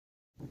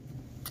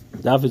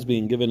Daf is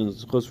being given in the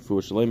Zechus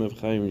for Shalem of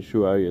Chaim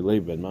Yeshua Aryeh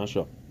Leib Ben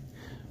Masha.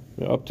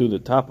 We're up to the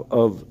top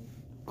of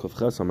Kuf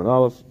Ches Amud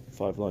Aleph,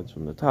 5 lines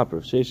from the top.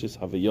 Rav Sheshes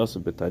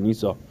Havayasa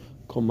Betanisa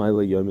Kol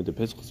Maila Yom De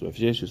Pesach. So Rav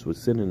Sheshes would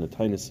sit in the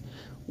Tainus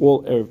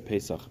all Erev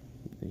Pesach.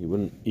 He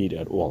wouldn't eat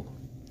at all.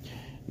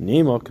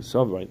 Neima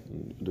Kasav, right?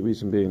 The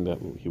reason being that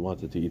he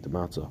wanted to eat the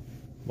matzah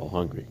while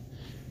hungry.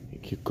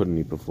 He couldn't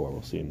eat before.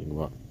 We'll see in the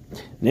Gemara.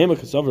 Neima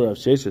Kasav Rav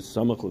Sheshes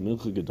Samach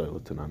L'Milcha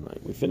Gedolah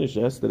Tanan. We finished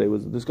yesterday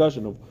was a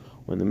discussion of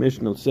when the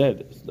Mishnah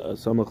said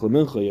Samach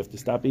L'Mincha, you have to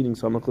stop eating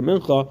Samach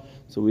L'Mincha,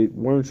 so we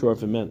weren't sure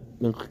if it meant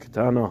Mincha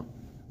Ketana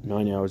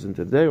 9 hours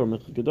into the day or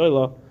Mincha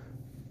Gedolah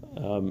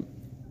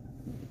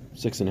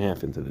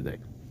 6.5 into the day.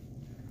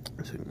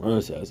 So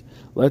Gemara says,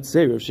 let's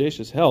say Rav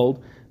Sheshes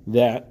held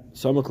that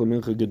Samach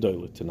L'Mincha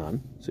Gedolah Tanan,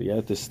 so you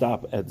had to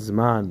stop at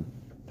Zman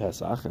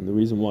Pesach, and the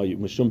reason why you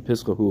Mishum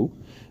Pischahu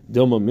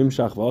Dilma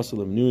Mimshach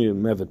Vasalim Nuya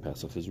Mevet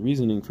Pesach, his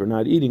reasoning for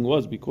not eating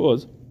was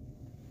because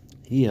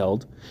he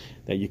held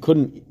that you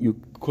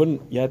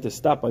had to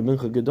stop by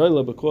Mincha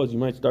Gedolah because you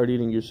might start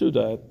eating your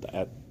Suda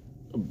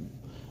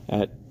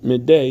at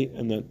midday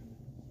and then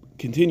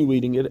continue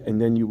eating it,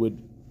 and then you would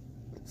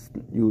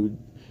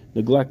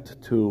neglect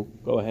to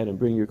go ahead and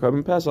bring your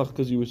Korban Pesach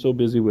because you were so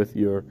busy with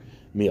your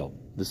meal.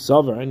 The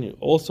Savar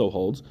also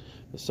holds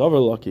the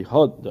Savar Laki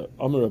Had the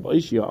Amar Rabbi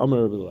Ishia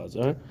Amar Rabbi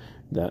Elazar,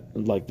 that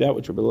like that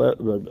which Rabbi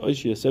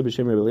Ishia said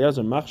b'shem Rabbi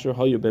Elazar, Machshir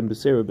Hayu Ben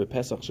Beseira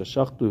BePesach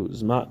Shashachtu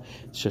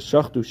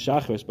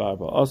Shachres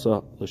Barba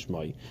Asa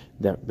Lishmai,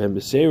 that Ben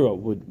Beseira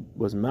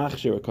was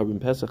Machshir a Korban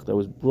Pesach that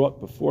was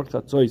brought before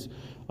Chatzos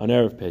on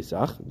Erev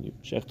Pesach.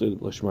 Shechtu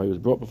Lishmai was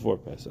brought before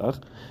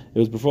Pesach. It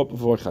was brought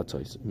before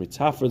Chatzos.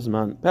 Mitzafar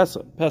Zman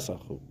Pesach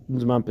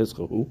Zman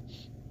Peschahu,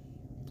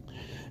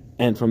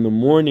 and from the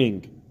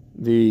morning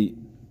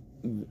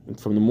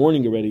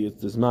already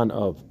it's the Zman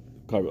of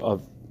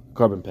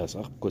Korban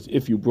Pesach, because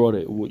if you brought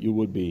it, it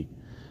would be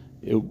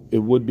a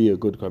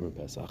good Korban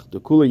Pesach.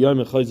 The Kula Yom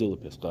Echayzel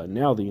Pesach.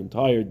 Now the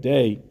entire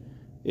day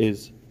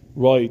is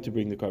right to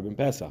bring the Korban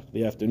Pesach.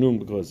 The afternoon,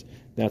 because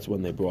that's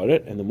when they brought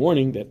it, and the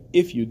morning that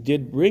if you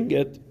did bring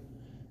it,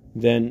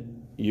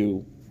 then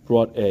you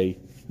brought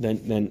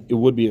then it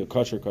would be a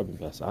kosher Korban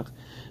Pesach.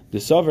 The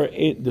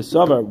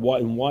Savar,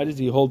 why does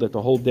he hold that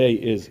the whole day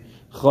is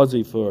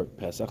chazi for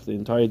Pesach? The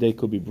entire day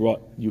could be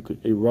brought, you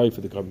could arrive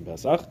for the Korban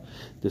Pesach.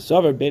 The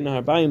Savar ben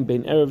harbayim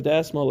ben erev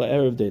dasma la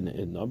erev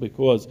de'idna,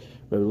 because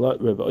Rabbi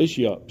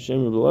Ishia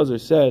Shem Rabbi Elazar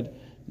said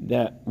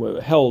that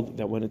held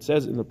that when it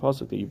says in the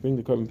pasuk that you bring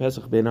the Korban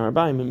Pesach ben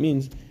harbayim, it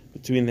means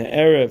between the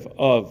erev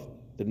of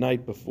the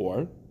night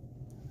before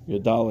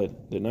Yodalid,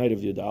 the night of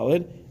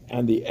Yodalid,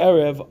 and the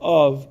erev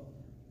of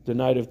the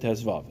night of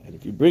Tezvav. And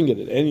if you bring it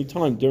at any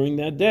time during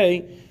that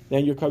day,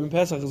 then your Korban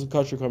Pesach is a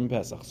kosher Korban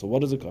Pesach. So what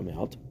does it come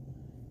out?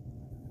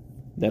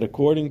 That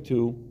according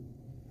to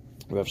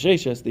Rav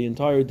Sheshes, the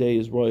entire day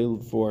is royal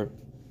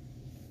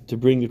to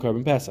bring the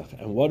Korban Pesach.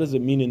 And what does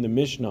it mean in the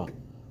Mishnah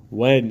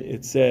when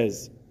it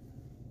says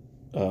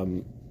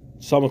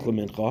Samach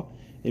L'Mincha?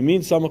 It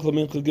means Samach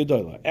L'Mincha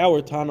Gedolah.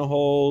 Our Tana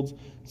holds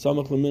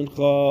Samach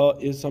L'Mincha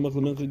is Samach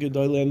L'Mincha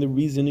Gedolah, and the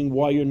reasoning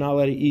why you're not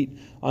allowed to eat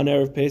on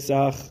Erev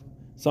Pesach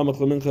Samach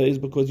L'Mincha is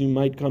because you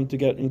might come to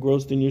get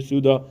engrossed in your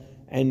Suda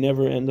and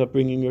never end up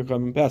bringing your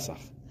Korban Pesach.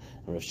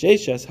 Rav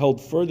Sheshes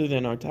held further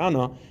than our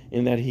Tana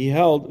in that he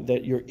held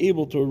that you're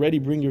able to already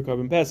bring your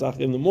Korban Pesach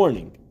in the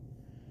morning.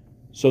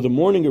 So the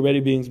morning already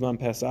being Zman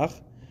Pesach,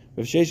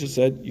 Rav Sheshes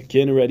said you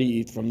can't already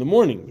eat from the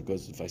morning,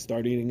 because if I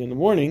start eating in the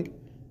morning,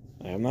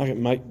 I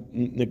might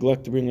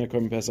neglect to bring my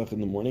Korban Pesach in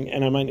the morning,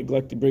 and I might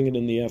neglect to bring it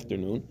in the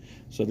afternoon.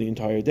 So the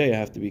entire day I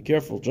have to be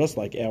careful, just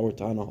like our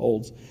Tana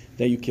holds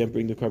that you can't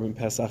bring the Korban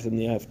Pesach in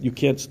the afternoon. You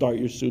can't start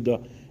your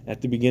Suda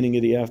at the beginning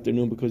of the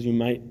afternoon because you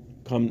might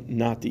come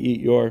not to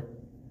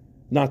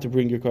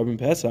bring your Korban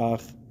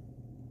Pesach.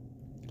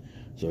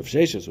 So if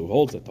Sheshes, who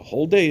holds that the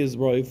whole day is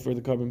right for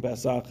the Korban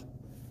Pesach,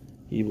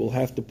 he will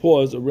have to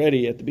pause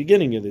already at the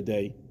beginning of the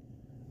day,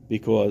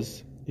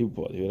 because he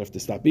would have to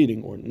stop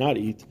eating or not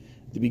eat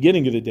the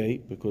beginning of the day,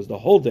 because the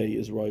whole day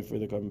is right for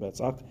the Korban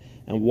Pesach.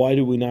 And why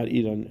do we not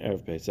eat on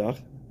Erev Pesach?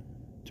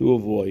 To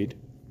avoid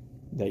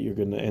that you're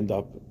going to end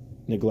up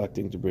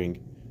neglecting to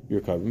bring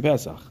your Korban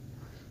Pesach.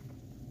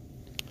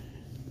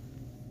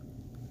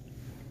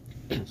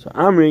 So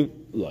Amri,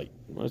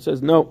 it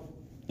says, no,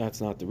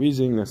 that's not the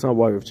reason. That's not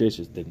why Rav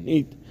Sheshes didn't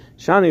eat.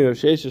 Shani Rav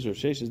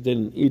Sheshes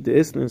didn't eat the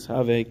istnis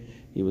havek.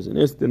 He was an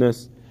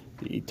istnis.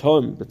 The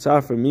itom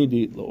betzafra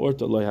midi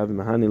laorta loy have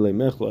mahani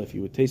leimechla. If he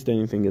would taste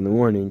anything in the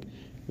morning,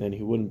 then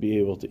he wouldn't be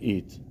able to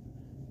eat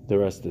the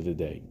rest of the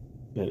day.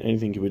 Then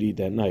anything he would eat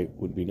that night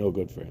would be no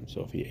good for him.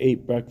 So if he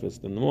ate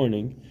breakfast in the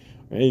morning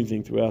or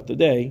anything throughout the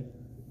day,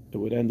 it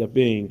would end up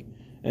being.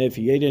 And if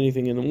he ate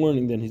anything in the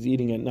morning, then his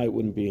eating at night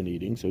wouldn't be an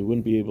eating, so he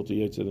wouldn't be able to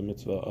eat to the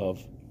mitzvah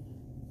of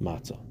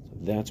matzah. So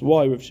that's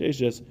why Rav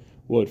Sheshes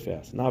would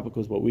fast, not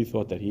because what we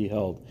thought that he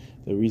held.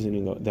 The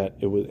reasoning that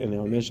it was in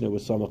our Mishnah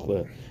was Samach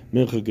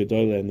L'Mincha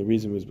Gedolah, and the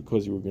reason was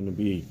because you're going to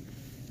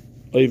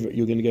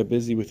get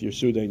busy with your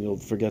Suda and you'll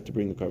forget to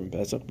bring the Korban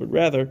Pesach. But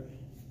rather,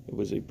 It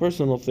was a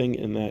personal thing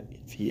in that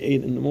if he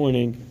ate in the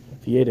morning,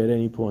 if he ate at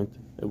any point,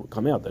 it would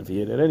come out that if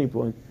he ate at any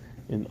point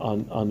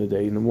on the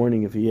day, in the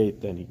morning if he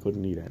ate, then he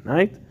couldn't eat at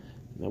night.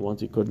 And then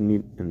once he couldn't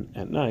eat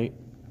at night,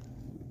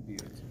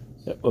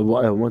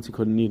 once he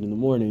couldn't eat in the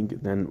morning,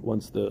 then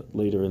once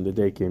later in the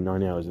day came,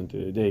 9 hours into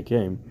the day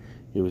came,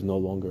 he was no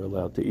longer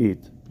allowed to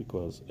eat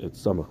because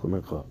it's Samach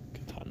L'Mincha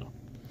Ketana.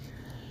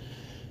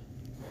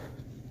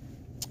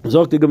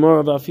 Zok the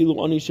Gemara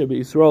v'afilu ani shebe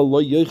Yisrael lo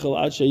yochel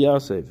ad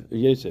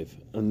Yosef,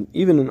 and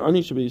even an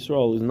ani shebe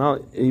Yisrael is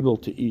not able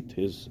to eat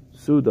his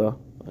suda.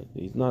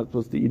 He's not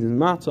supposed to eat his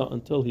matzah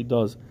until he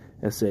does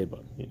a seba.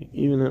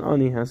 Even an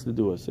ani has to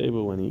do a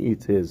seba when he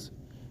eats his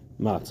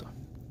matzah.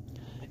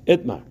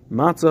 Itmar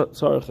matzah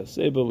tzarich a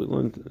seba. We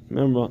learned.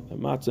 Remember, that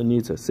matzah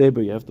needs a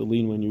seba. You have to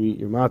lean when you eat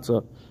your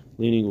matzah.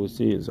 Leaning we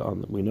see is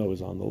on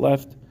the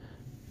left.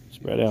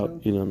 Spread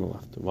out, eat on the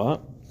left.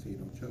 What? So you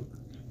don't choke.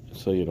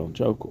 So you don't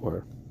choke,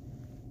 or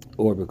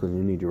because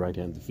you need your right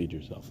hand to feed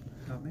yourself.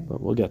 But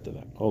we'll get to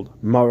that. Hold on.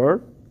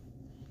 Marar,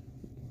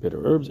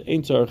 bitter herbs,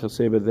 ain't tzarich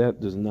haseba, that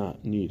does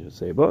not need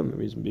haseba, and the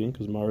reason being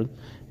because marar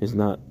does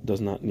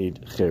not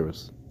need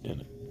cheres in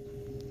it.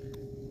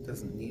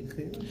 Doesn't need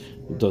cheres?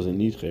 It doesn't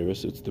need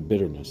cheres, it's the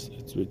bitterness.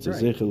 It's right. a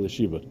zeichel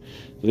l'shibud.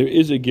 So there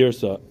is a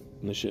girsa,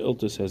 and the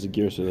She'iltus has a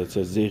girsa that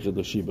says zeichel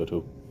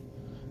l'shibud.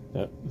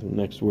 The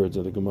next words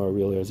of the Gemara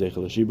really are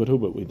zeichel l'shibud,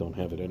 but we don't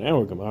have it in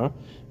our Gemara.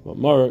 But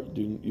marar,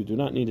 you do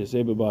not need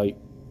haseba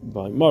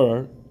by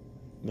marar.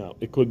 Now,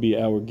 it could be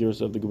our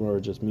girsa of the Gemara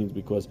just means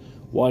because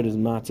why does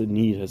matzah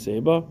need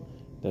haseba?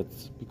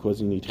 That's because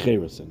you need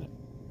cheres in it.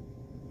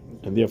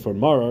 And therefore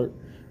marar,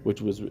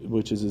 which is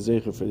a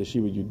zeicher for the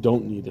shiva, you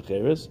don't need the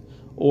cheres.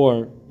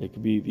 Or it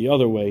could be the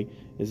other way,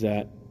 is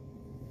that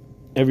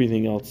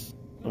everything else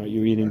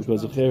you're eating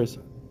because of cheres.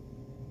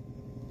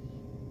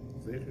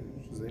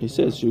 He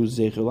says she was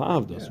zeicher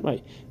la'avdos,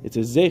 right? It's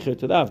a zeicher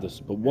to the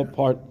avdos. But what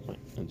part? I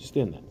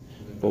understand that.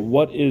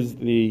 But is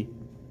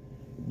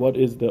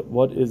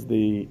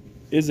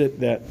it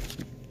that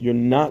you're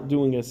not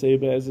doing a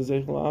seba as a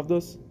zeichel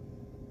avdos,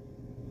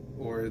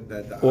 or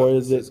that the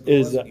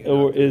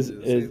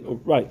or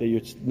right that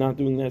you're not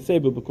doing that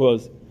seba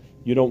because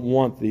you don't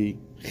want the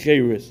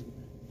cheres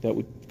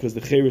because the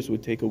cheres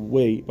would take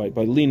away by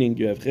leaning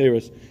you have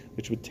cheres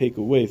which would take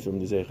away from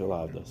the zeichel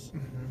avdos.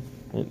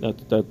 Right?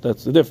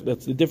 That's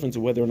the difference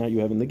of whether or not you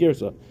have in the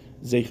girsa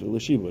zeichel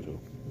l'shibud.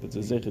 If it's a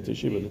zeichel to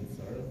shibud.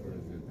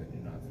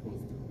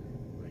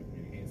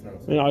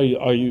 I mean,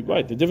 are you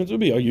right? The difference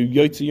would be: are you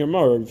yotzi your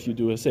marar if you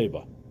do a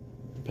seba?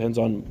 Depends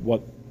on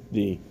what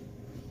it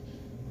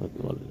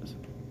is.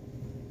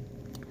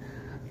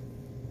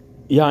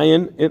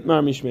 Yayin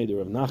itmar mishmei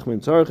Rav Nachman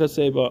tzarich a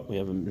seba. We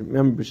have a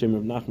member b'shem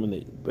Rav Nachman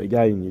that by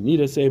Yayin you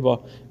need a seba.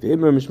 The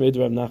itmar mishmei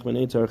Rav Nachman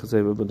ain't tzarich a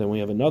seba. But then we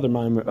have another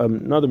member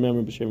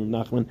b'shem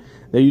Rav Nachman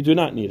that you do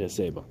not need a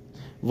seba.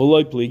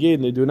 V'loy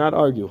pligid, they do not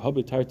argue.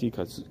 Habetarti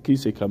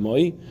kisei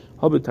kamoi,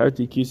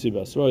 habetarti kisei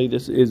basroi.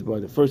 This is by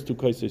the first two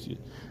kaises.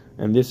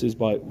 And this is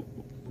by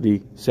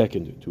the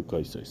second two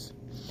kaisos.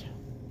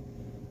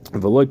 There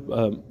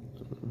are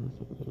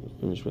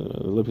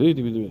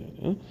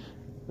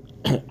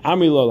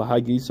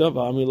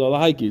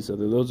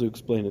those who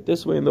explain it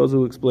this way and those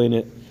who explain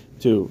it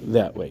to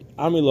that way.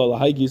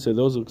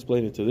 Those who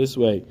explain it to this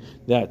way,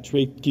 that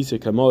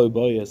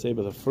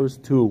the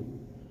first two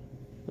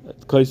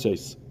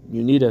kaisos,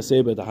 you need a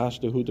seba the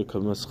hashtahu to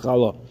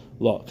kamaschala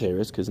la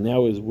cheres, because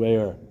now is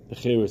where the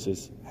cheres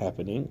is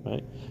happening,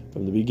 right?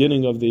 From the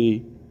beginning of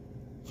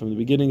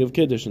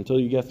Kiddush until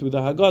you get through the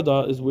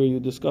Haggadah is where you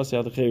discuss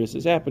how the cheres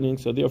is happening.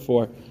 So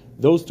therefore,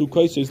 those two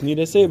kaisos need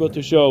a seba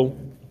to show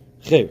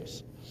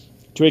cheres.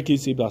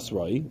 Trekisi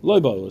basrai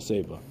loiba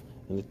seba,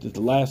 and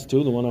the last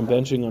two, the one I'm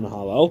benching on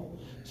halal,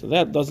 so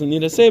that doesn't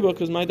need a seba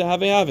because my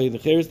the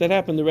cheres that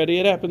happened already,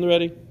 it happened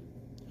already,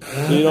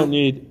 so you don't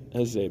need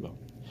a seba.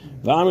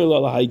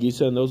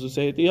 And those who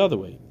say it the other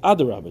way. The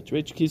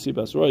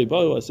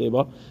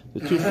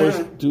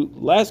two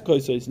last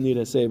kaisos need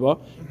a seba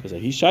because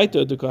he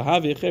shaita to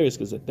kahavi cheres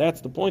because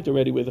that's the point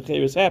already where the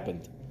cheres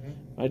happened.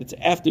 Right? It's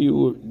after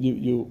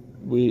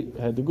we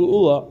had the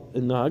geula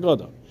in the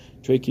Haggadah.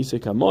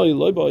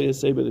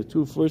 The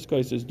two first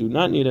kaisos do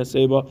not need a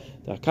seba.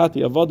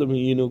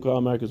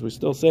 Because we're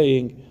still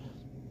saying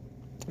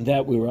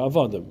that we were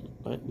avodim.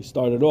 Right? We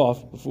started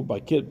off before by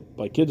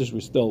Kiddush. We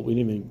didn't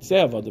even say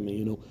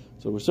avodim,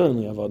 so we're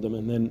certainly avodim.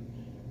 And then,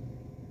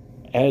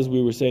 as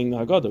we were saying the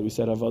Haggadah, we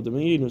said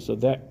avodim, so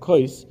that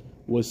kais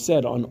was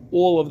said on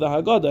all of the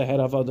Haggadah had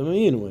avodim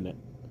in it.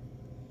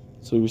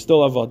 So we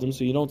still avodim.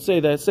 So you don't say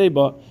that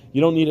seba. You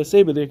don't need a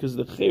seba there because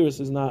the cheres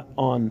is not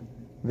on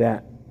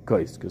that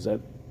kais. Because at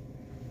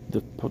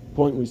the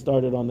point we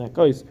started on that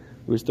kais,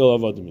 we're still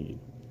avodim.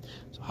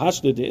 So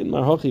hashda de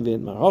itmar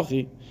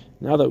hachi.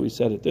 Now that we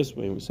said it this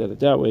way and we said it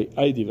that way,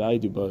 Aidi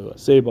v'Aidi b'u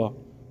haseba,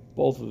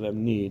 both of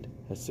them need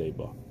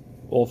haseba.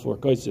 All four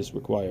kaisos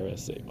require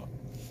haseba.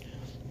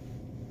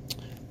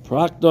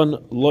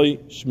 Prakdon loy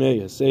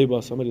shmei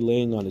haseba, somebody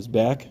laying on his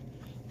back,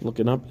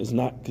 looking up, is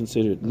not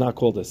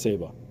called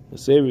haseba.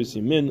 Haseba is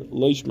yimin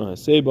loy shma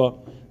haseba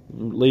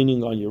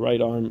leaning on your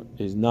right arm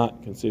is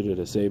not considered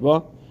a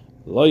seba.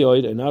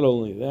 Loyoid, and not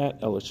only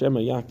that,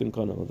 elashema yaktim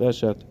kana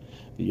leveshet,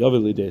 the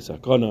yavili de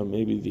sakana.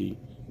 Maybe the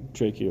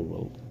trachea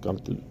will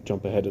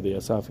jump ahead of the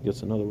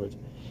esophagus. In other words,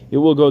 it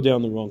will go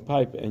down the wrong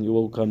pipe, and you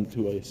will come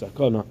to a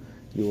sakana.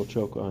 You will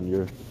choke on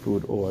your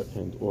food or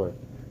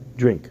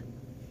drink.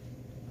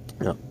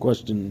 Now,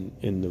 question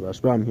in the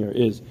Rashbam here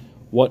is,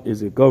 what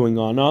is it going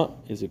on?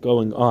 Is it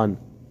going on?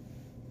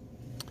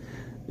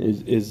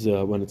 Is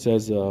when it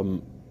says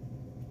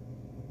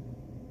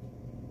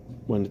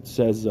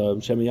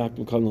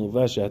Shemiyakim Kanal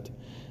Veshet,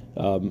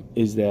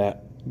 is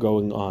that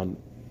going on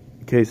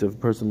in case of a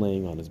person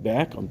laying on his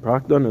back on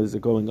Prakdan, or is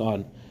it going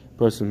on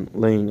person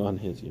laying on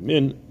his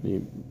Yamin?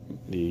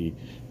 The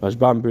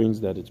Rashbam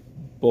brings that it's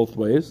both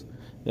ways.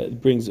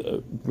 That brings a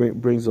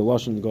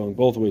lashon going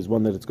both ways.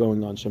 One, that it's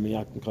going on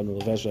Shemiyakim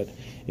Kanal Veshet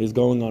is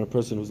going on a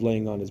person who's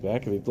laying on his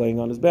back. If he's laying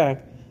on his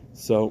back,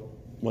 so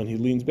when he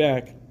leans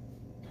back,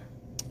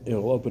 it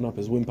will open up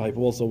his windpipe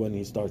also when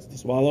he starts to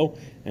swallow,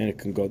 and it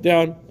can go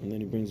down. And then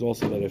he brings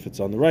also that if it's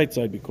on the right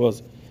side,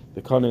 because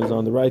the kana is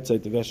on the right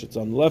side, the veshet's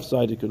on the left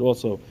side, it could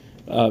also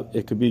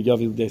it could be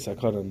yavil de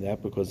sakana on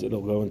that, because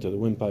it'll go into the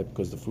windpipe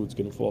because the food's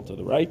going to fall to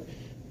the right.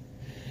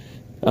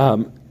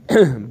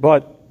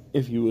 But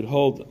if you would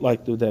hold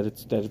like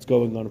that it's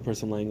going on a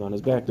person laying on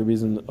his back, the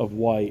reason of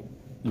why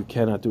you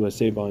cannot do a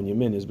seba on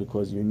yamin is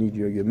because you need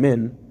your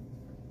yamin.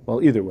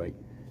 Well, either way.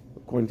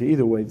 According to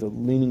either way, the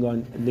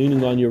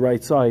leaning on your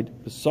right side,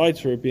 besides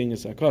for it being a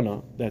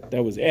sakana, that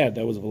was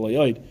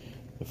v'layayid.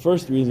 The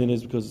first reason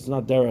is because it's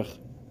not derech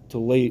to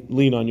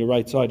lean on your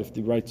right side if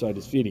the right side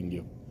is feeding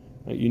you.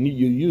 Right? You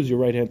use your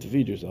right hand to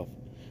feed yourself.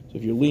 So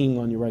if you're leaning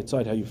on your right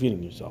side, how are you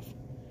feeding yourself?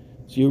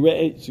 So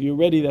you're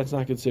ready. That's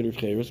not considered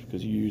cheres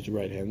because you use your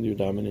right hand, your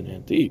dominant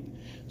hand, to eat.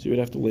 So you would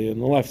have to lay on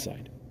the left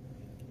side.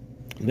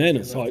 And then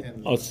a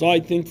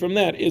side thing from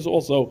that is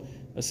also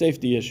a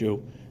safety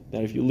issue.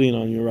 That if you lean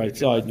on your right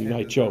side, you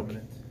might choke.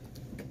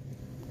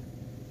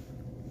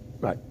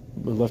 Right.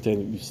 With left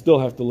hand, you still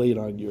have to lay it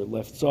on your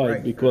left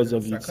side because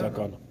of the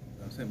sakana.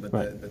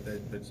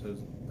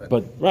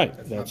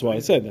 That's why I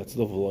said that's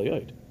the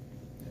v'layayid.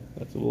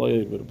 That's the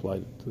v'layayid would apply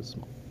to the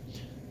small.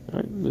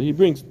 All right. He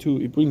brings two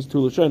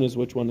lashonos,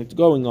 which one it's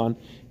going on.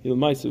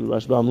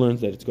 Rashbam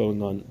learns that it's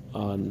going on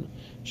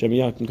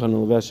Shemiyakim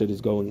Kanal Veshet is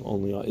going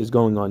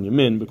on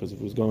Yamin, because if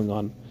it was going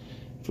on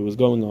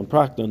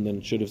Prakdan, then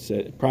it should have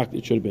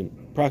been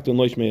Prakdan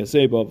Loishmei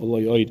Aseba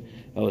V'Loyoid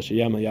El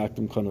Sheyama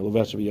Yaktim Kana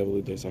Levesh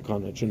V'Yavli De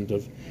Sakana. It shouldn't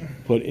have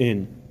put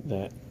in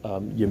that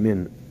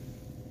Yamin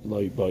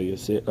Loy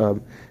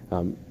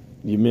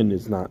Yamin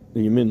is not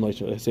the Yamin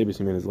Asebis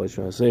Yamin is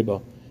Loishmei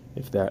Aseba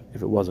if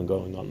it wasn't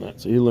going on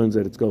that. So he learns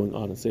that it's going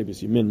on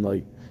Asebis Yamin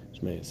Loy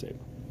Shmei Aseba.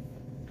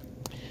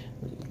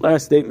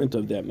 Last statement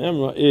of that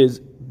memra is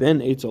Ben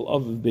Eitzel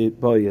of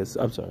Bayas.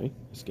 I'm sorry, I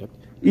skipped.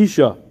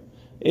 Isha.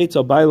 A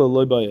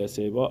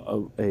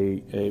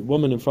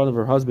woman in front of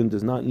her husband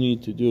does not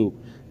need to do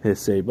his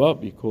seba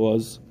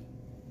because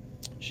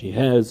she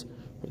has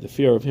the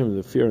fear of him,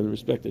 the fear and the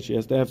respect that she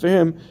has to have for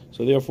him,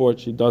 so therefore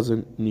she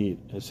doesn't need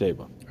his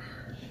seba.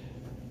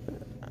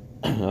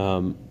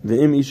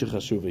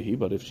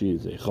 But if she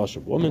is a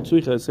chashuv woman,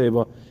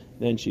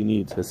 then she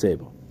needs her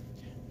seba.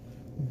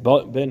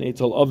 But Ben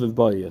Eitzel Aviv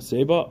Baya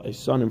Seba, a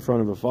son in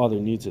front of a father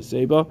needs a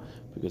seba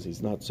because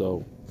he's not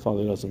so.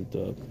 Father doesn't.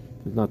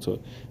 He's not so.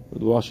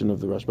 The washing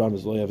of the Rashbam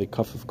is lo yavi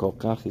kaf of kol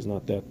kach. He's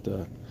not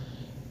that.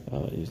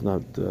 He's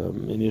not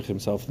menich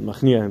himself,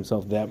 machnia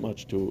himself that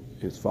much to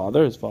his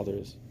father. His father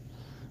is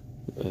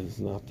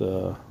not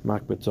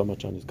makbet so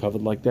much on his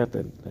covet like that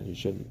he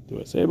shouldn't do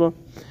a seba.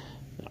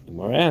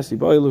 Gemara asks, what's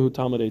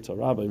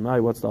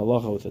the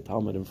halacha with a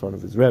talmud in front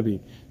of his rebbe?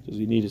 Does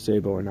he need a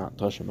seba or not?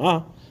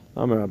 Tashema.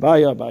 Amar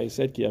Abaye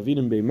said, Ki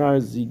avidim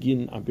beimar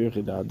zigin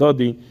abirche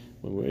da'adodi.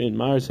 When we're in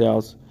Mar's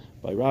house,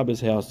 by Rabbi's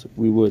house,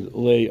 we would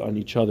lay on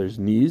each other's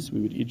knees. We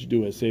would each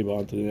do a seba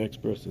onto the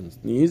next person's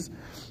knees.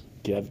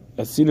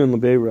 Asinan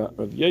lebei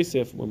Rav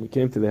Yosef, when we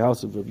came to the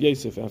house of Rav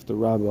Yosef after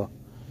Rav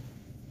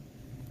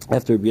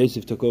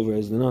Yosef took over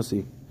as the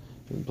Nasi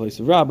in place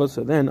of Rabbah,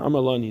 so then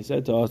Amalon, he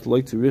said to us,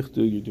 Loik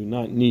tzirichtu, you do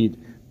not need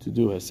to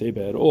do a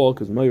seba at all,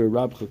 because Meir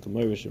Rabcha to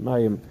Meir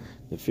Shemayim,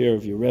 the fear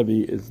of your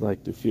Rebbe is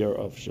like the fear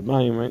of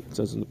Shemayim, right? It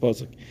says in the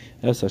pasuk,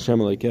 Es Hashem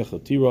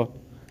Aleikecha Tira,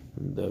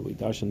 and we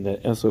darshan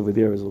that S over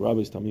there is the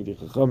Rabbi's Talmidei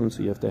Chachamim,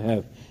 so you have to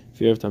have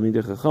fear of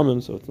Talmidei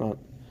Chachamim, so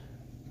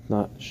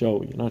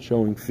you're not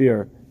showing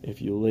fear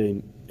if you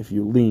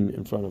lean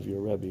in front of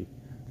your Rebbe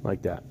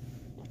like that,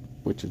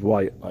 which is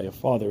why by a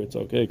father it's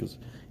okay, because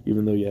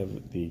even though you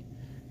have the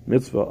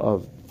mitzvah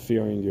of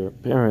fearing your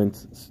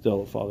parents,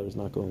 still a father is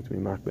not going to be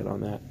makbet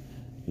on that.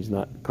 He's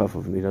not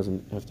kafuf, and he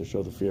doesn't have to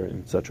show the fear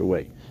in such a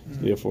way. Mm-hmm.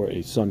 So therefore,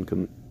 a son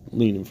can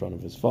lean in front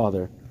of his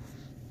father,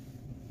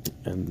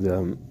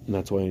 and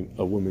that's why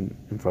a woman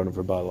in front of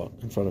her bala,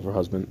 in front of her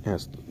husband,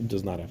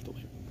 does not have to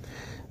lean.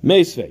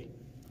 Meisvei.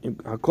 Okay,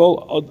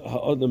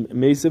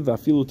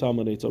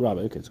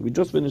 so we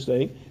just finished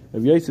saying,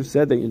 Rav Yosef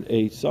said that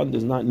a son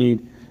does not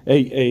need,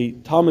 a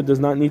talmid does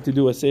not need to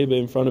do a seba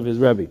in front of his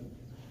rebbe.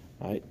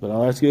 Right? But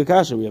I'll ask you a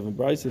kasha. We have a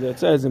brisa that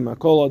says in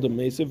Makol Adam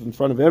Mesiv, in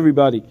front of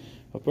everybody,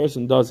 a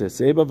person does his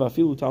seba,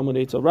 vafilu Talmud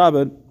Eitzel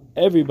Rabban,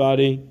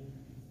 everybody,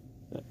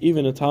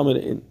 even a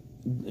Talmud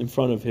in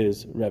front of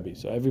his Rebbe.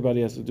 So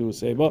everybody has to do a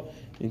seba,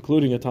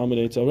 including a Talmud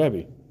Eitzel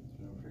Rebbe.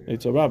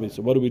 Eitzel Rabbi.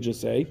 So what did we just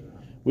say?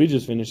 We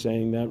just finished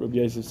saying that Rabbi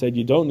Yosef said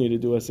you don't need to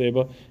do a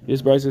seba.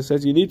 His brisa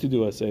says you need to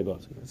do a seba.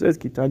 So it says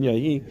Kitanya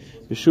hi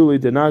b'shuli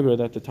denagra,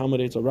 that the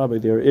Talmud Eitzel Rabbi,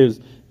 there is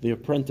the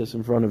apprentice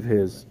in front of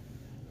his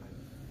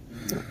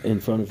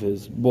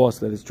boss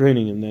that is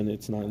training him. Then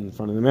it's not in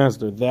front of the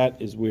master.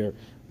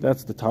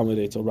 That's the Talmud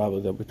Eitzel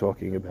Rabbi that we're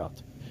talking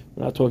about.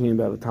 We're not talking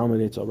about a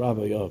Talmud Eitzel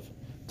Rabbi of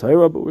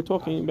Torah, but we're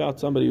talking about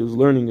somebody who's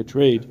learning a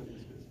trade.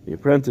 The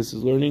apprentice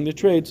is learning the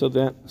trade, so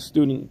that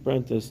student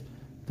apprentice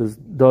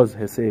does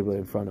heseba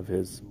in front of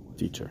his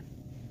teacher.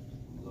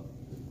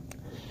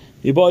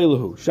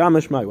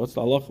 Shamash mai. What's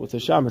the halach with the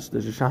shamash?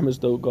 Does the shamash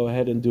go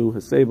ahead and do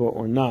heseba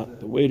or not?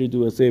 The way to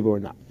do heseba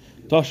or not?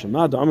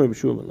 Tashema da Amar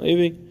B'Shua ben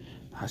Levi.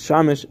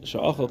 Hashamish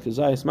sha'achal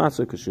kazayis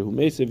matzah kashehu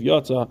mesiv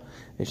yatza.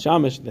 A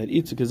shamash that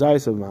eats a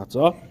kazayis of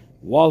matzah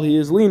while he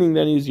is leaning,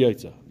 then he's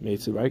yatza.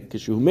 Mesiv, right?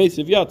 Kashehu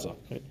mesiv yatza.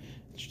 Right?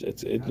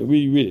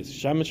 We read it.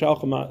 Shamish al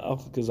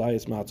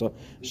kazayis matzah.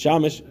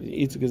 Shamish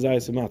eats a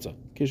kazayis of matzah.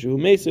 Kishu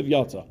mesiv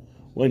yatza.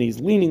 When he's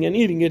leaning and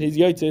eating it, his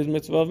yatza is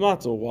mitzvah of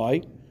matzah.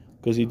 Why?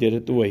 Because he did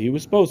it the way he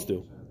was supposed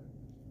to,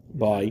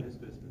 by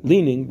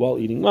leaning while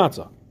eating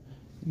matzah.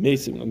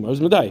 Mesiv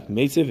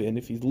mesiv, and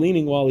if he's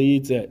leaning while he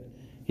eats it,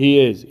 he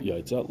is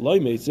yatza. Loi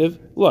mesiv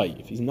loi.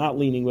 If he's not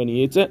leaning when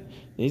he eats it,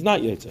 then he's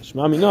not yatza.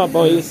 Shmami no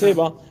ba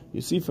yeseba.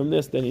 You see from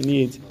this that he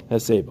needs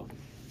heseba.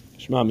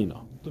 Shmami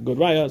no. The good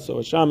raya, so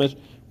a shamish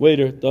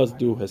waiter does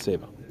do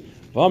heseba.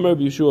 V'amar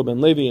Yeshua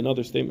ben Levi,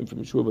 another statement from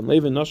Yeshua ben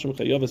Levi, Nashim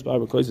chayavis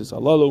ba'arba koises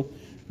halalu.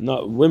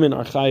 Women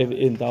are chayav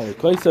in dalit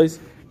koises.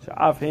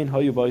 Sha'af hein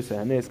hayu ba'isa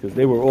hanes, because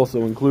they were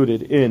also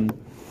included in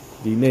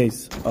the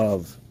nes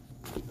of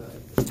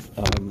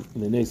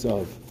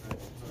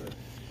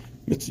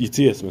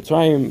Yitzias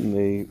Mitzrayim.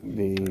 The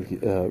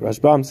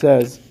Rashbam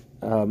says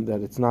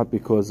that it's not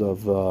because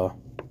of.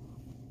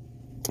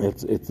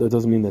 It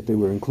doesn't mean that they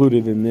were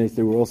included in the nes.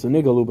 They were also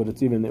nigalu, but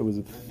it was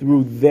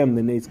through them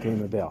the nes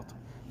came about.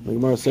 The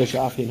Gemara says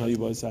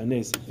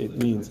it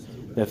means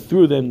that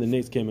through them the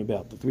nes came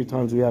about. The three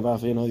times we have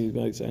Afin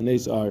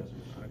Nes are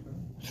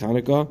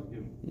Chanukah,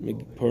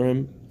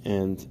 Purim,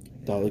 and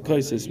Dalit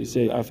Koises. We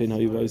say Afin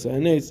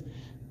Nes,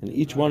 and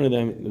each one of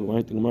them,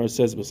 right, the Gemara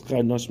says, it was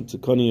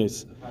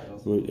Nigalu.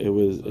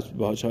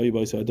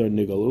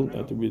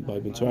 At the read by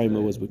Mitzrayim,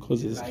 it was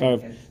because of this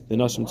carve the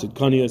Nashim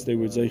Tzidkanios, they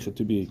were zeicha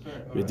to be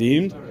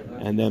redeemed,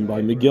 and then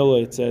by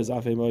Megillah it says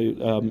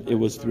it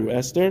was through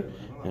Esther,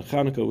 and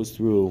Chanukah was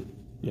through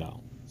Yah.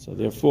 So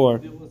therefore,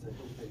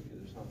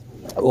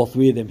 all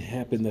three of them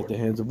happened at the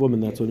hands of women.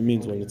 That's what it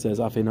means when it says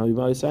Afei Navi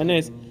Ba'isai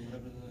Nes.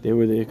 They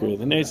were the Ikar of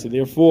the Nes, so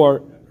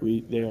therefore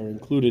they are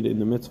included in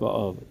the mitzvah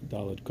of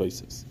Dalet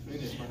Koises.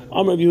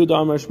 Amar Yehuda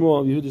Amar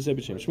Shmuel, Yehuda said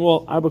b'Shem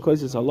Shmuel, Arba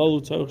Koises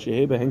Halalu Tzarech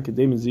Sheheba Hen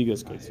Kedem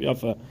Zigas Kois.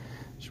 Yafa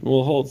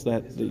Shmuel holds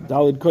that the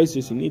Dalet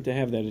Koises, you need to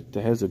have that it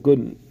has a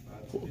good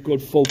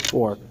full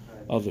pour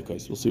of the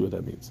Kois. We'll see what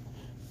that means.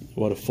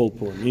 What a full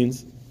pour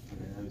means.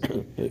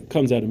 It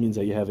comes out, it means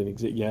that you have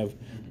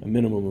a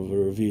minimum of a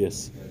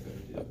revius,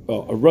 a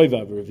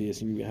roiva of a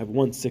revius, and you have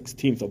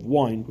 1/16 of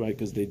wine, right?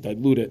 Because they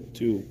dilute it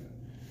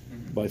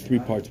by 3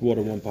 parts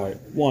water, 1 part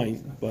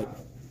wine. But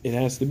it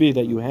has to be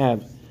that you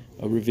have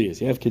a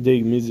revius. You have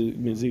kedei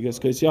mizigas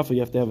kois yafa,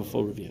 you have to have a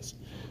full revius.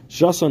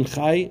 Shasan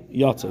chai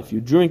yatsa. If you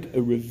drink a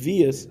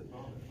revius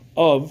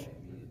of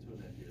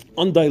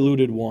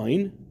undiluted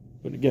wine,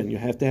 but again, you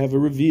have to have a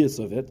revius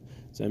of it.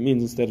 So that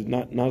means instead of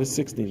not a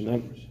 16,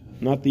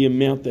 not the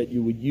amount that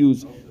you would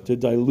use to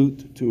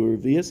dilute to a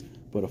revius,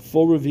 but a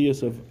full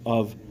revius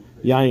of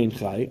yayin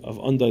chai, of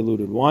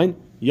undiluted wine,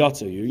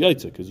 yatsa, you're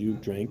yatsa, because you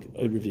drank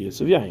a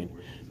revius of yayin.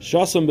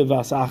 Shasam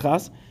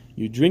bevasachas,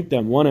 you drink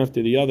them one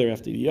after the other,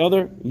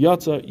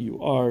 yatsa,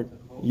 you are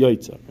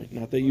yatsa. Right?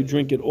 Not that you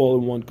drink it all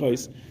in one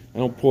kais. I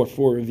don't pour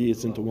 4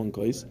 revius into one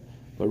kais,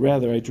 but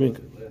rather I drink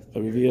a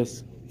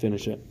revius,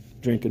 finish it,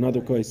 drink another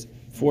kais,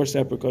 4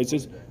 separate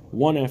kaises,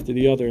 one after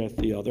the other.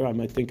 I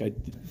might think I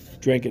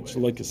drank it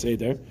like a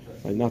seder,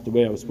 right? Not the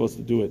way I was supposed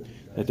to do it,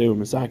 that they were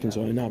masakin,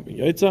 so I not be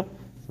yaitza.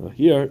 So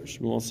here,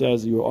 Shmuel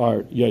says you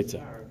are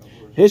yaitza.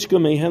 Hishka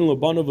mehen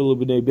lobanu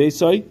v'lubnei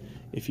beisai.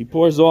 If he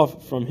pours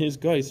off from his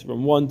guys,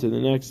 from one to the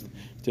next,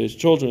 to his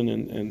children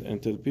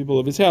and to the people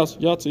of his house,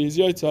 yatza, he's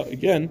yaitza.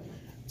 Again,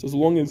 so as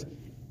long as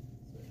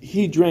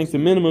he drank the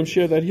minimum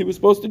share that he was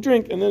supposed to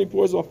drink, and then he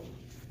pours off,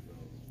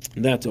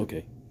 that's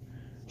okay.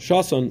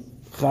 Shasan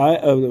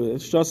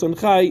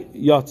chai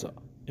yatza.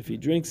 If he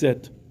drinks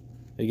it,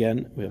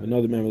 again, we have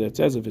another member that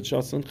says if it's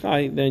shasan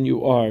chai, then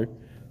you are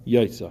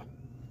yaitza,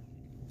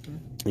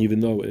 even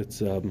though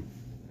it's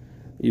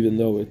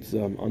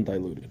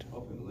undiluted.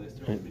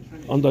 Right?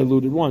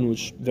 Undiluted wine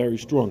was very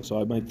strong, so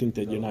I might think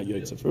that you're not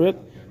yaitza for it.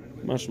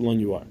 Mashmalan,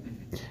 you are.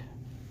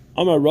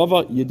 Amar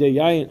Rava Yedei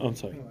Yayin. I'm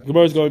sorry.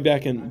 Gemara is going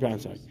back in. I'm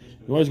sorry.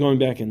 Gemara is going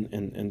back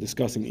and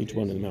discussing each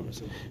one of the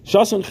members.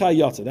 Shason Chai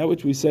Yatza, that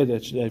which we said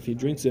that if he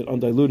drinks it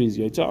undiluted is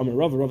Yotza. Amar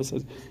Rava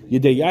says,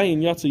 Yedei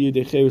Yayin Yatza,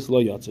 Yedei Cheres Lo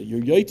Yatza.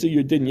 You're Yotza,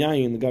 you're Din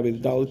Yayin, the Gabi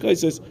the Dalit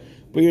Kaisis,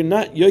 but you're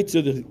not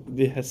Yotza,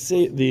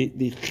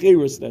 the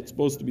Cheres that's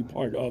supposed to be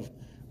part of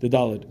the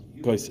Dalit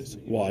Kaisis.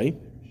 Why?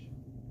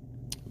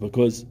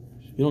 Because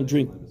you don't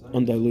drink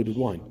undiluted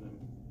wine.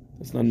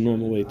 That's not a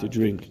normal way to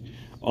drink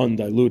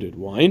undiluted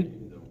wine.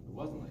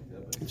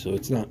 So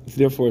it's not.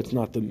 Therefore, it's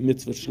not the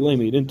mitzvah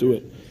shleimid into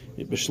it.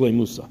 B'shlei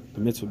Musa,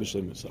 the mitzvah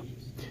b'shlei Musa.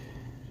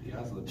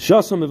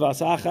 Shasam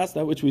v'asachas,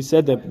 that which we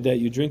said that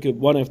you drink it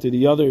one after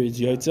the other is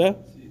yotze.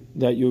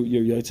 That you're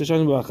yotze.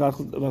 Shasam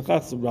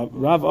v'asachas.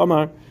 Rav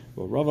Amar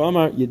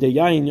yedei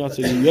yayin yotze.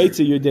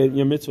 You're yotze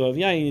your mitzvah of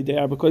yayin. Yedei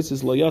arba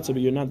koises lo yotze,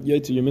 but you're not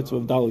yotze your mitzvah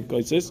of dalit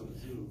koises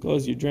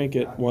because you drink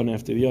it one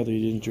after the other.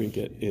 You didn't drink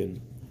it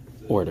in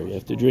order. You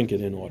have to drink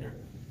it in order.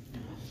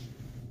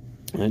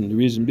 And the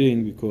reason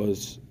being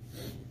because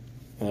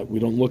we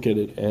don't look at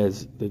it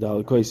as the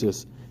Dalit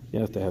Koisis. You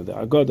have to have the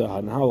Agoda,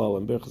 Hanhalal,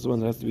 and Berchas.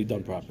 It has to be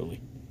done properly.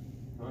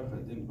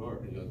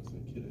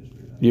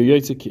 You're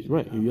Yotze Kiddush,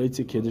 right? You're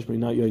Yotze Kiddush, but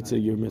you're not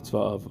Yotze your mitzvah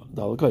of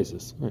Dalit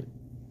Koisis, right?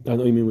 I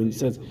know you mean when it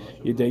says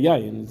Yedei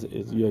Yayin,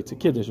 it's Yotze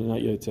Kiddush, you're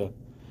not Yotze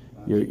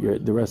your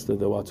the rest of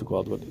the what's it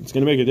called. But it's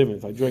going to make a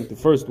difference. If I drink the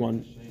first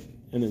one,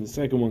 and then the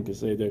second one can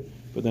say there,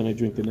 but then I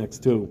drink the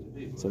next two.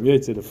 So I'm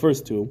Yotze the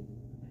first two,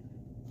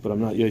 but I'm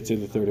not Yotze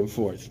the third and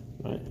fourth,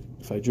 right?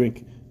 If I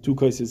drink two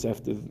koises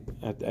after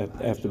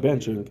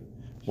benching,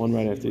 one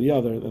right after the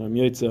other, then I'm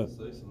Yotze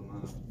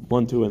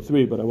 1, 2, and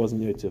 3, but I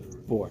wasn't Yotze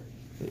 4.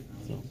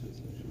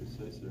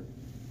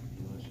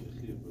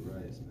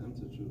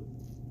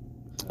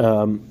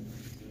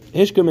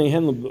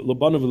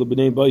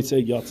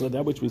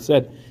 That which we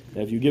said,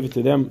 that if you give it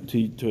to them,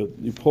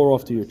 you pour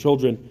off to your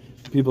children,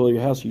 the people of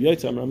your house, you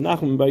Yotze.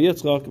 Nachman bar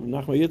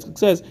Yitzchak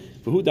says,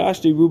 so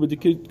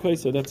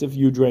that's if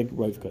you drank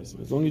Rav Kais.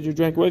 As long as you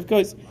drank Rav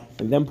Kais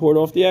and then poured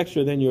off the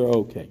extra, then you're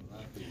okay.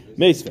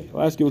 Meisvei,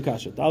 I'll ask you a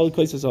kasha. Dalit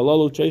Kaisis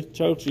halalu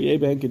tzarich sheyeh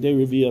behen kedei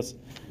revius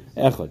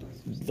echad.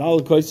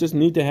 Dalit Kaisis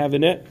need to have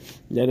in it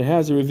that it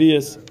has a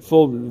revius,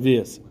 full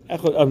revius.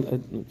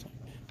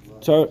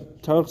 Tzarich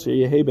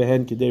sheyeh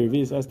behen kedei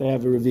revius has to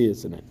have a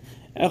revius in it.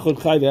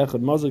 Echad chai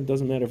ve'echad mazik,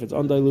 doesn't matter if it's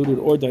undiluted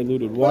or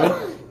diluted wine,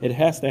 it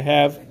has to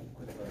have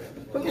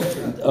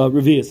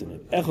revius in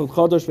it. Echad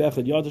chadash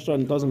ve'echad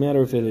yadashan, it doesn't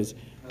matter if it is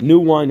new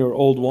wine or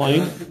old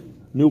wine.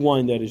 New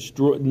wine is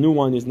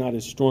not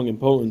as strong and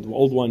potent.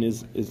 Old wine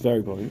is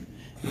very potent.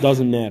 It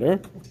doesn't matter.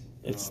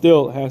 It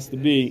still has to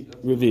be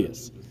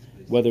revius,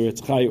 whether it's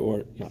chai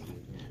or not.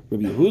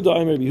 Rabbi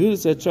Yehuda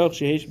said,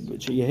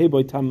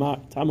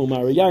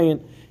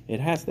 it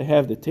has to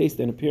have the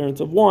taste and appearance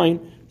of wine.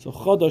 So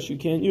chadash you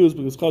can't use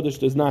because chadash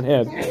does not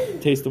have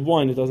taste of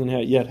wine. It doesn't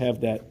yet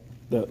have that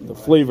the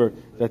flavor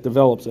that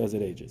develops as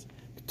it ages.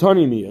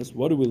 Tani miyas,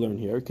 what do we learn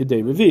here?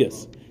 Kedei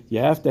revius. You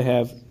have to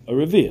have a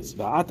revius.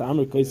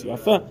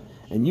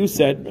 And you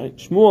said, right,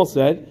 Shmuel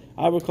said,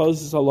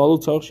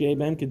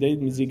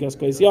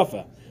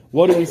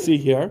 what do we see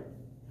here?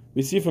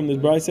 We see from the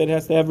Brayso it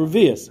has to have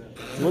revius.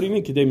 What do you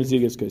mean kedei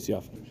mizigas kais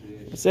yafa?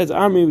 It says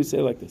Armi, we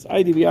say like this.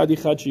 They're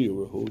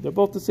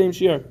both the same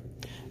shiur.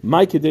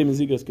 My kedei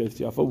mizigas kais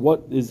yafa.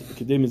 What is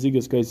kedei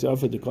mizigas kais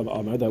yafa? The kol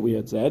amar that we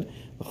had said.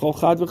 The kol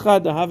chad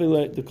v'chad. The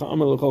havile the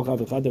amar the kol chad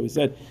v'chad that we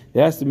said.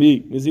 There has to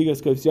be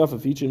mizigas kais yafa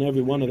for each and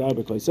every one of the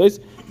arba kaisos.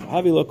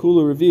 Havile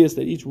kula revius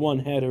that each one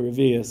had a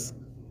revius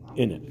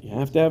in it. You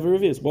have to have a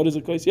revius. What is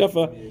a kais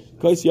yafa?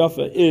 Kais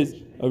yafa is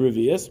a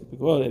revius.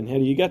 And how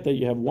do you get that?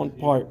 You have 1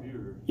 part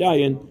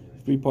yayin,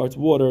 3 parts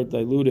water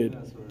diluted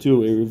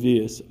to a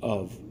revius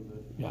of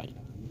yayin.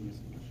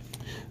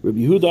 Rabbi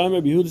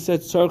Yehuda said,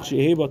 "Tzarich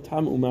sheheba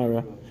tam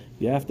umara."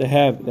 You have to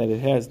have that it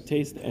has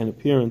taste and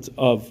appearance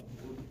of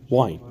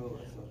wine.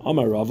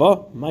 Amar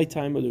Rava, my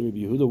time of the Rabbi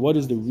Yehuda. What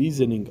is the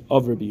reasoning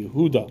of Rabbi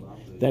Yehuda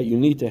that you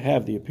need to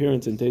have the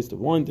appearance and taste of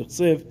wine?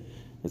 T'chsev,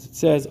 as it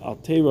says, "Al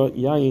teira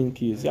yayin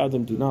ki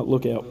yizadam." Do not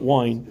look at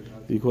wine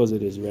because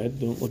it is red.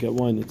 Don't look at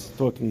wine. It's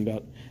talking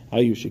about how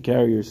you should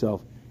carry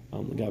yourself.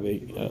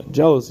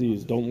 Jealousy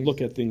is don't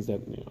look at things that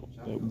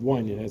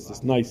wine. It has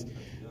this nice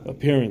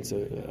appearance.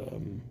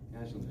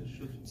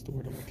 What's the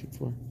word I'm looking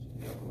for?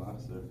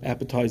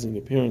 Appetizing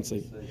appearance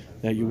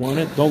that you want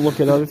it. Don't look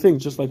at other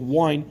things, just like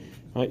wine,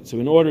 right? So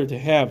in order to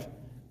have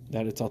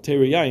that it's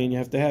altera yayin, you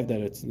have to have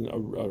that it's a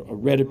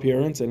red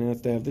appearance and it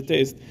has to have the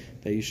taste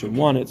that you should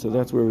want it. So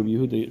that's where Rabbi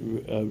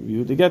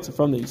Yehuda gets it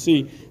from. That you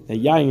see that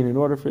yayin, in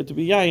order for it to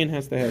be yayin,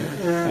 has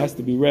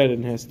to be red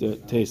and has to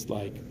taste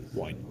like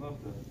wine.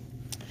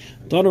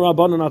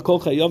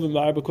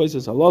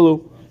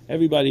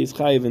 Everybody is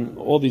chayiv in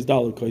all these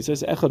dalit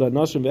koises. Echad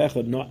nashim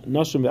ve'echad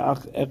nashim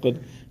ve'echad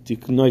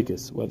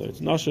tiknoikis. Whether it's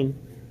nashim,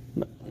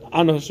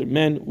 anashim,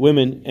 men,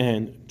 women,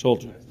 and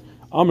children.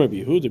 Amar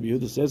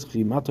Yehuda says,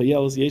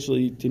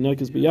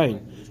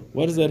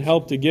 what does that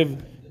help to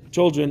give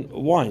children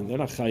wine? They're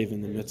not chayiv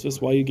in the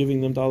mitzvahs. Why are you giving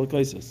them dalit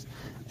koises?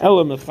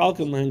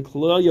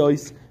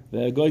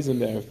 The guys in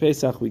the Erev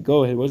Pesach, we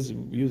go ahead.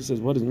 Yusuf says,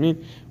 what does it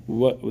mean?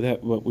 What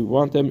we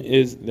want them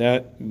is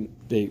that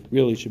they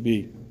really should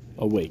be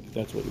awake.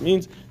 That's what it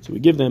means. So we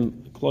give them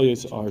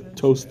kloyos are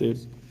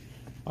toasted.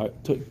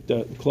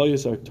 The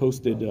kloyos are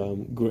toasted,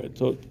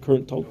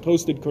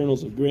 toasted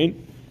kernels of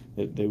grain.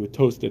 They would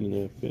toast it in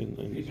a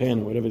pan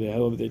or whatever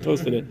however they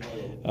toasted it.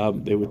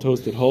 They would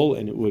toast it whole,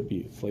 and it would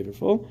be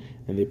flavorful.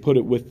 And they put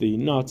it with the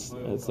nuts.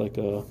 It's like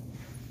the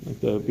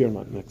beer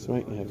nut mix,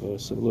 right? You have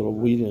some little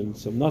wheat and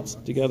some nuts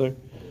together.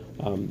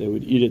 They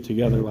would eat it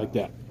together like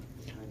that.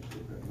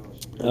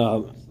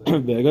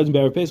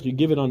 You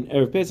give it on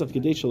Erev Pesach, the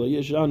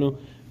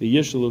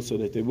yishlu, so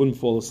that they wouldn't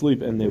fall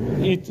asleep and they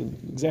would eat. And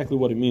exactly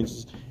what it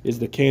means is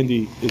the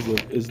candy.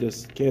 Is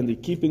this candy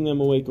keeping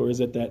them awake, or is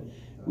it that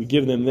we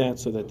give them that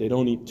so that they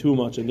don't eat too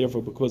much, and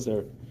therefore because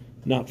they're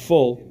not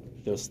full,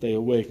 they'll stay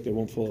awake. They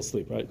won't fall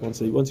asleep. Right?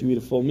 Once you eat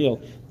a full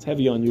meal, it's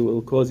heavy on you. It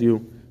will cause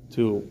you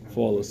to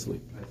fall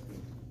asleep.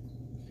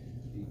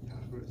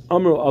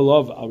 Amru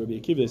alav al Rabbi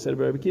Akiva. They said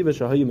about Rabbi Akiva,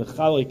 Shahayu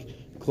mechalik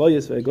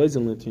kloyes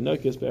ve'egoizim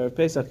l'tinokes be'erev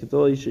Pesach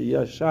ketol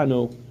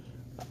yishanu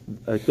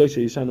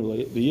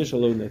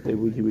v'yishalon, that he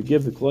would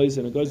give the kloyes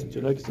and egoizim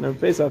tinokes in Erev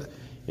Pesach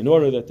in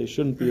order that they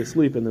shouldn't be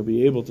asleep and they'll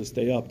be able to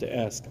stay up to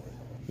ask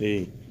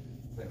the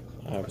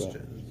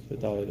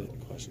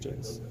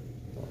questions.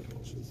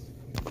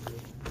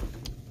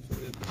 So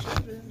the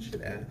children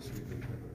should ask.